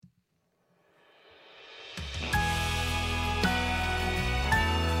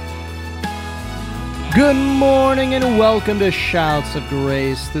Good morning and welcome to Shouts of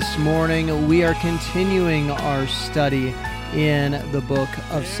Grace. This morning we are continuing our study in the book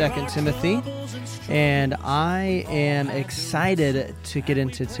of 2 Timothy, and I am excited to get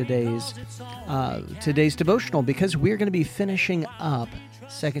into today's devotional because we're going to be finishing up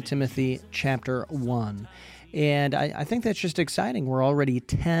 2 Timothy chapter 1. And I think that's just exciting. We're already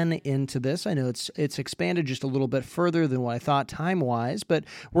 10 into this. I know it's expanded just a little bit further than what I thought time-wise, but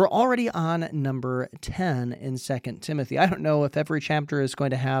we're already on number 10 in 2 Timothy. I don't know if every chapter is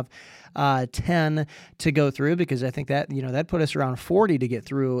going to have 10 to go through, because I think that put us around 40 to get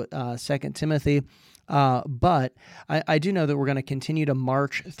through 2 Timothy. But I do know that we're going to continue to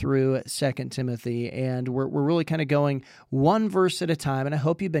march through 2 Timothy, and we're really kind of going one verse at a time, and I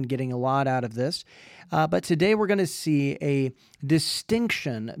hope you've been getting a lot out of this. But today we're going to see a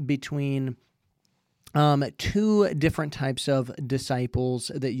distinction between two different types of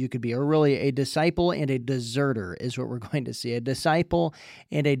disciples that you could be, or really a disciple and a deserter is what we're going to see. A disciple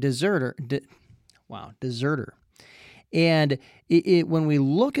and a deserter. Deserter. And when we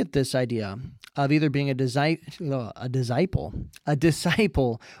look at this idea of either being a disciple,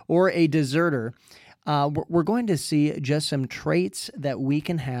 or a deserter, we're going to see just some traits that we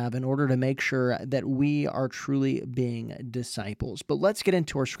can have in order to make sure that we are truly being disciples. But let's get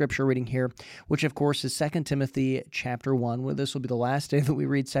into our scripture reading here, which of course is 2 Timothy chapter 1. Well, this will be the last day that we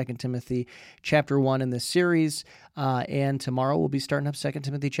read 2 Timothy chapter 1 in this series, and tomorrow we'll be starting up 2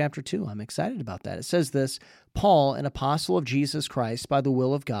 Timothy chapter 2. I'm excited about that. It says this: Paul, an apostle of Jesus Christ by the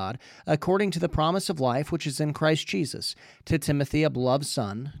will of God, according to the promise of life which is in Christ Jesus, to Timothy, a beloved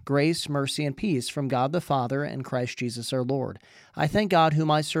son, grace, mercy, and peace from God the Father and Christ Jesus our Lord. I thank God,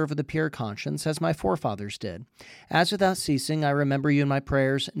 whom I serve with a pure conscience, as my forefathers did. As without ceasing I remember you in my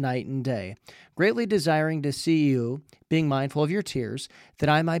prayers night and day, greatly desiring to see you, being mindful of your tears, that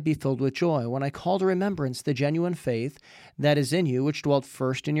I might be filled with joy, when I call to remembrance the genuine faith that is in you, which dwelt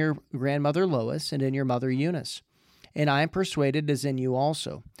first in your grandmother Lois and in your mother Eunice. And I am persuaded is in you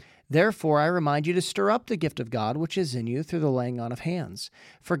also. Therefore I remind you to stir up the gift of God which is in you through the laying on of hands.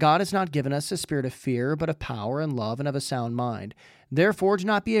 For God has not given us a spirit of fear, but of power and love and of a sound mind. Therefore do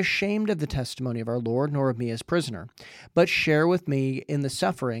not be ashamed of the testimony of our Lord, nor of me as prisoner, but share with me in the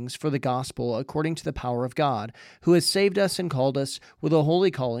sufferings for the gospel according to the power of God, who has saved us and called us with a holy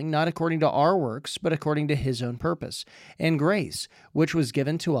calling, not according to our works, but according to his own purpose and grace, which was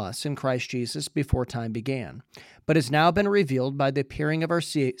given to us in Christ Jesus before time began, but has now been revealed by the appearing of our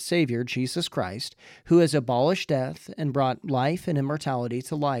Savior, Jesus Christ, who has abolished death and brought life and immortality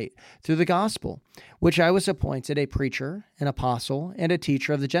to light through the gospel, which I was appointed a preacher, an apostle, and a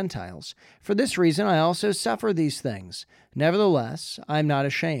teacher of the Gentiles. For this reason I also suffer these things. Nevertheless, I am not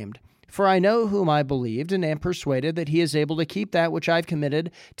ashamed, for I know whom I believed, and am persuaded that he is able to keep that which I've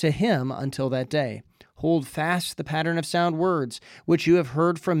committed to him until that day. Hold fast the pattern of sound words, which you have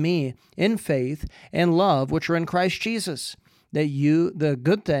heard from me in faith and love which are in Christ Jesus, that you, the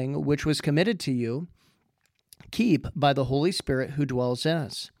good thing which was committed to you, keep by the Holy Spirit who dwells in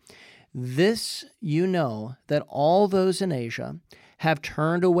us. This you know, that all those in Asia have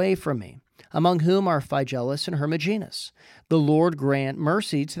turned away from me, among whom are Phygelus and Hermogenes. The Lord grant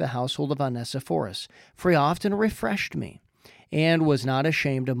mercy to the household of Onesiphorus, for he often refreshed me, and was not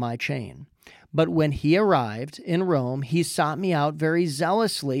ashamed of my chain. But when he arrived in Rome, he sought me out very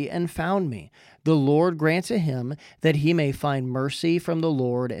zealously and found me. The Lord grant to him that he may find mercy from the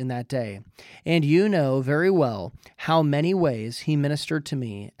Lord in that day. And you know very well how many ways he ministered to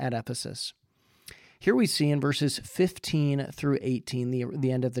me at Ephesus. Here we see in verses 15 through 18,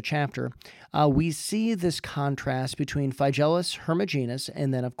 the end of the chapter, we see this contrast between Phygelus, Hermogenes,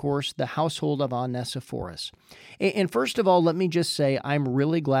 and then, of course, the household of Onesiphorus. And first of all, let me just say I'm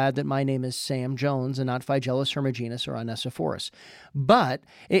really glad that my name is Sam Jones and not Phygelus, Hermogenes, or Onesiphorus. But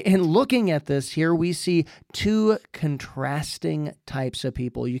in looking at this here, we see two contrasting types of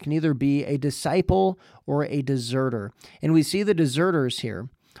people. You can either be a disciple or a deserter. And we see the deserters here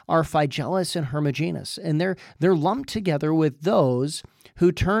are Phygelus and Hermogenes, and they're lumped together with those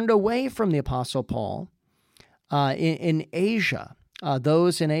who turned away from the Apostle Paul in Asia,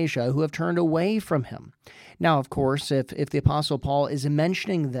 those in Asia who have turned away from him. Now, of course, if the Apostle Paul is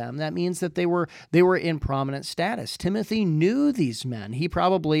mentioning them, that means that they were in prominent status. Timothy knew these men. He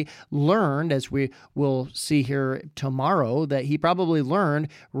probably learned, as we will see here tomorrow, that he probably learned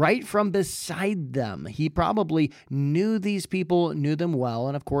right from beside them. He probably knew these people, knew them well,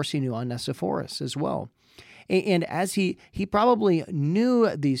 and of course he knew Onesiphorus as well. And as he probably knew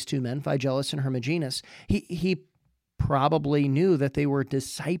these two men, Phygelus and Hermogenes, he probably knew that they were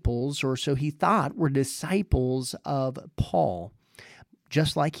disciples, or so he thought were disciples of Paul,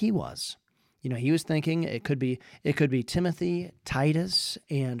 just like he was. He was thinking it could be Timothy, Titus,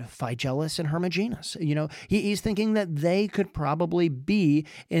 and Phygellus and Hermogenes. He's thinking that they could probably be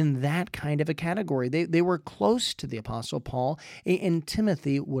in that kind of a category. They were close to the Apostle Paul, and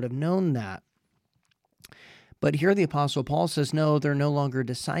Timothy would have known that. But here the Apostle Paul says, no, they're no longer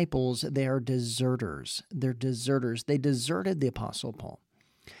disciples. They are deserters. They're deserters. They deserted the Apostle Paul.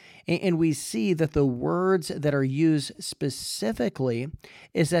 And we see that the words that are used specifically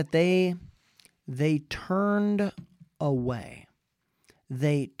is that they turned away.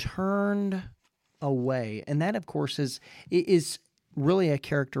 They turned away. And that, of course, is really a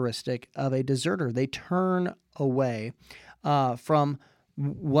characteristic of a deserter. They turn away from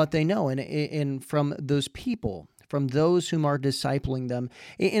what they know and from those people, from those whom are discipling them.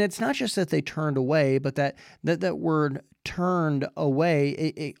 And it's not just that they turned away, but that word turned away,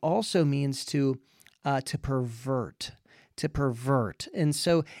 it also means to pervert. To pervert. And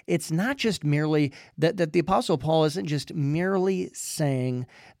so it's not just merely that the Apostle Paul isn't just merely saying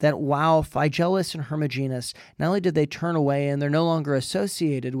that, wow, Phygellus and Hermogenes, not only did they turn away and they're no longer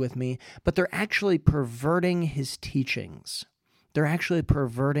associated with me, but they're actually perverting his teachings. They're actually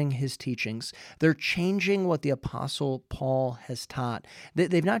perverting his teachings. They're changing what the Apostle Paul has taught.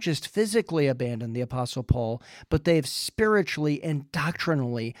 They've not just physically abandoned the Apostle Paul, but they've spiritually and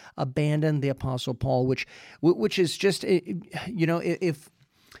doctrinally abandoned the Apostle Paul, which is just, if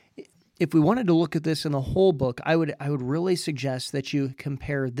we wanted to look at this in the whole book, I would really suggest that you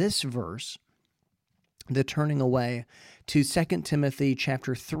compare this verse, the turning away, to 2 Timothy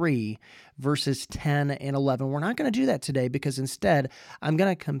chapter 3, verses 10 and 11. We're not going to do that today because instead I'm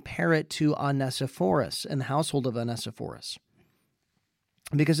going to compare it to Onesiphorus and the household of Onesiphorus.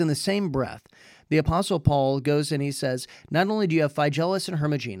 Because in the same breath, the Apostle Paul goes and he says, not only do you have Phygellus and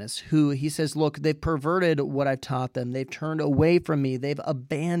Hermogenes, who he says, look, they've perverted what I've taught them. They've turned away from me. They've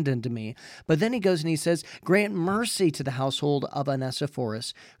abandoned me. But then he goes and he says, grant mercy to the household of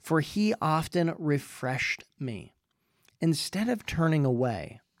Onesiphorus, for he often refreshed me. Instead of turning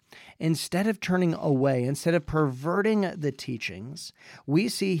away, instead of perverting the teachings, we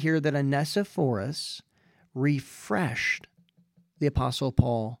see here that Onesiphorus refreshed the Apostle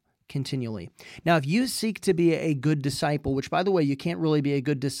Paul continually. Now, if you seek to be a good disciple, which, by the way, you can't really be a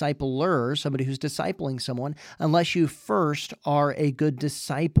good discipler, somebody who's discipling someone, unless you first are a good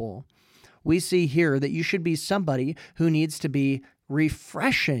disciple, we see here that you should be somebody who needs to be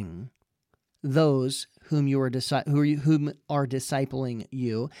refreshing those whom are discipling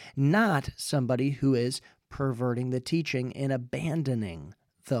you, not somebody who is perverting the teaching and abandoning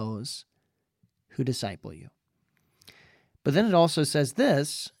those who disciple you. But then it also says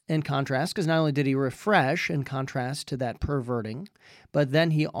this in contrast, because not only did he refresh in contrast to that perverting, but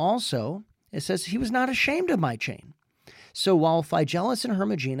then it says he was not ashamed of my chain. So while Phygellus and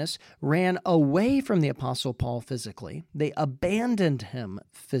Hermogenes ran away from the Apostle Paul physically, they abandoned him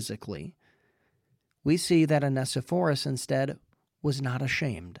physically, we see that Onesiphorus instead was not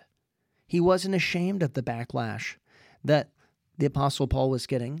ashamed. He wasn't ashamed of the backlash that the Apostle Paul was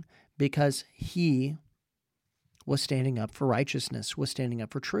getting because he was standing up for righteousness, was standing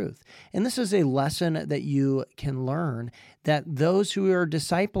up for truth. And this is a lesson that you can learn, that those who are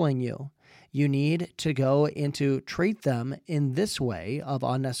discipling you, you need to go and to treat them in this way of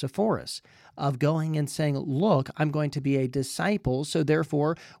Onesiphorus, of going and saying, look, I'm going to be a disciple, so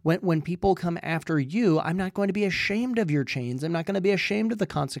therefore, when people come after you, I'm not going to be ashamed of your chains. I'm not going to be ashamed of the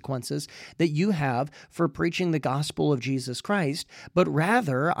consequences that you have for preaching the gospel of Jesus Christ, but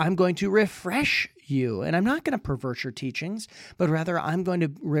rather I'm going to refresh you. And I'm not going to pervert your teachings, but rather I'm going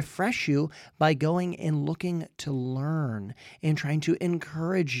to refresh you by going and looking to learn and trying to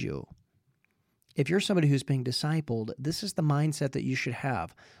encourage you. If you're somebody who's being discipled, this is the mindset that you should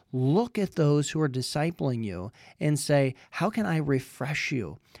have. Look at those who are discipling you and say, how can I refresh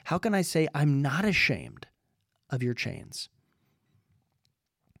you? How can I say I'm not ashamed of your chains?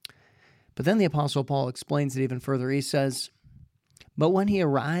 But then the Apostle Paul explains it even further. He says, but when he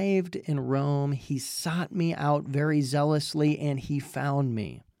arrived in Rome, he sought me out very zealously, and he found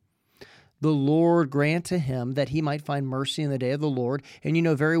me. The Lord grant to him that he might find mercy in the day of the Lord. And you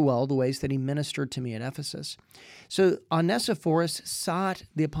know very well the ways that he ministered to me at Ephesus. So Onesiphorus sought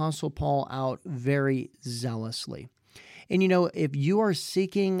the Apostle Paul out very zealously. And if you are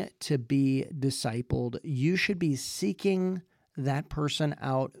seeking to be discipled, you should be seeking that person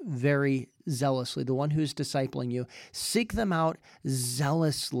out very zealously. The one who's discipling you, seek them out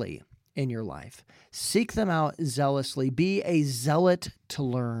zealously in your life. Seek them out zealously. Be a zealot to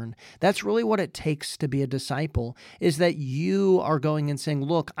learn. That's really what it takes to be a disciple, is that you are going and saying,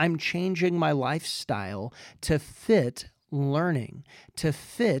 look, I'm changing my lifestyle to fit learning, to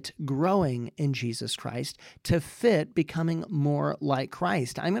fit growing in Jesus Christ, to fit becoming more like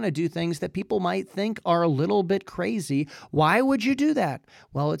Christ. I'm going to do things that people might think are a little bit crazy. Why would you do that?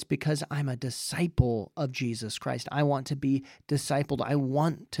 Well, it's because I'm a disciple of Jesus Christ. I want to be discipled. I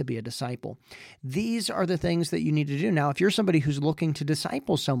want to be a disciple. These are the things that you need to do. Now, if you're somebody who's looking to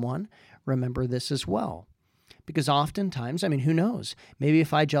disciple someone, remember this as well. Because oftentimes, who knows? Maybe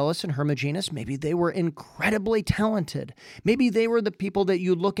Phygellus and Hermogenes, maybe they were incredibly talented. Maybe they were the people that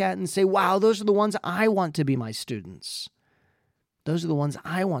you look at and say, wow, those are the ones I want to be my students. Those are the ones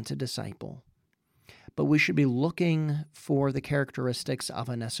I want to disciple. But we should be looking for the characteristics of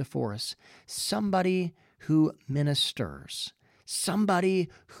Onesiphorus, somebody who ministers, somebody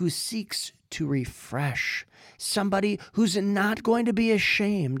who seeks to refresh, somebody who's not going to be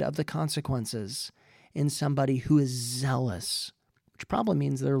ashamed of the consequences, in somebody who is zealous, which probably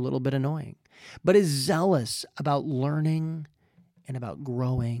means they're a little bit annoying, but is zealous about learning and about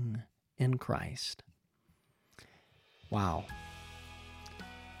growing in Christ. Wow.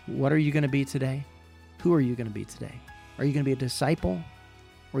 What are you going to be today? Who are you going to be today? Are you going to be a disciple,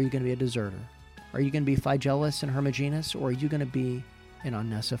 or are you going to be a deserter? Are you going to be Phygellus and Hermogenes, or are you going to be an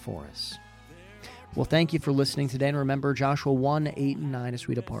Onesiphorus? Well, thank you for listening today, and remember Joshua 1, 8, and 9 as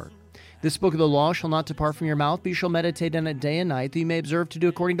we depart. This book of the law shall not depart from your mouth, but you shall meditate in it day and night, that you may observe to do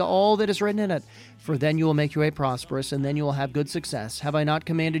according to all that is written in it. For then you will make your way prosperous, and then you will have good success. Have I not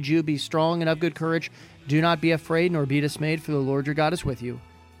commanded you, be strong and of good courage? Do not be afraid, nor be dismayed, for the Lord your God is with you,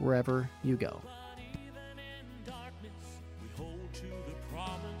 wherever you go. Even in darkness, we hold to the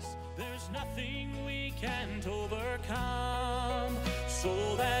promise. There's nothing we can't overcome.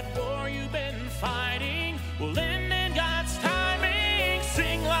 So that war you've been fighting will end.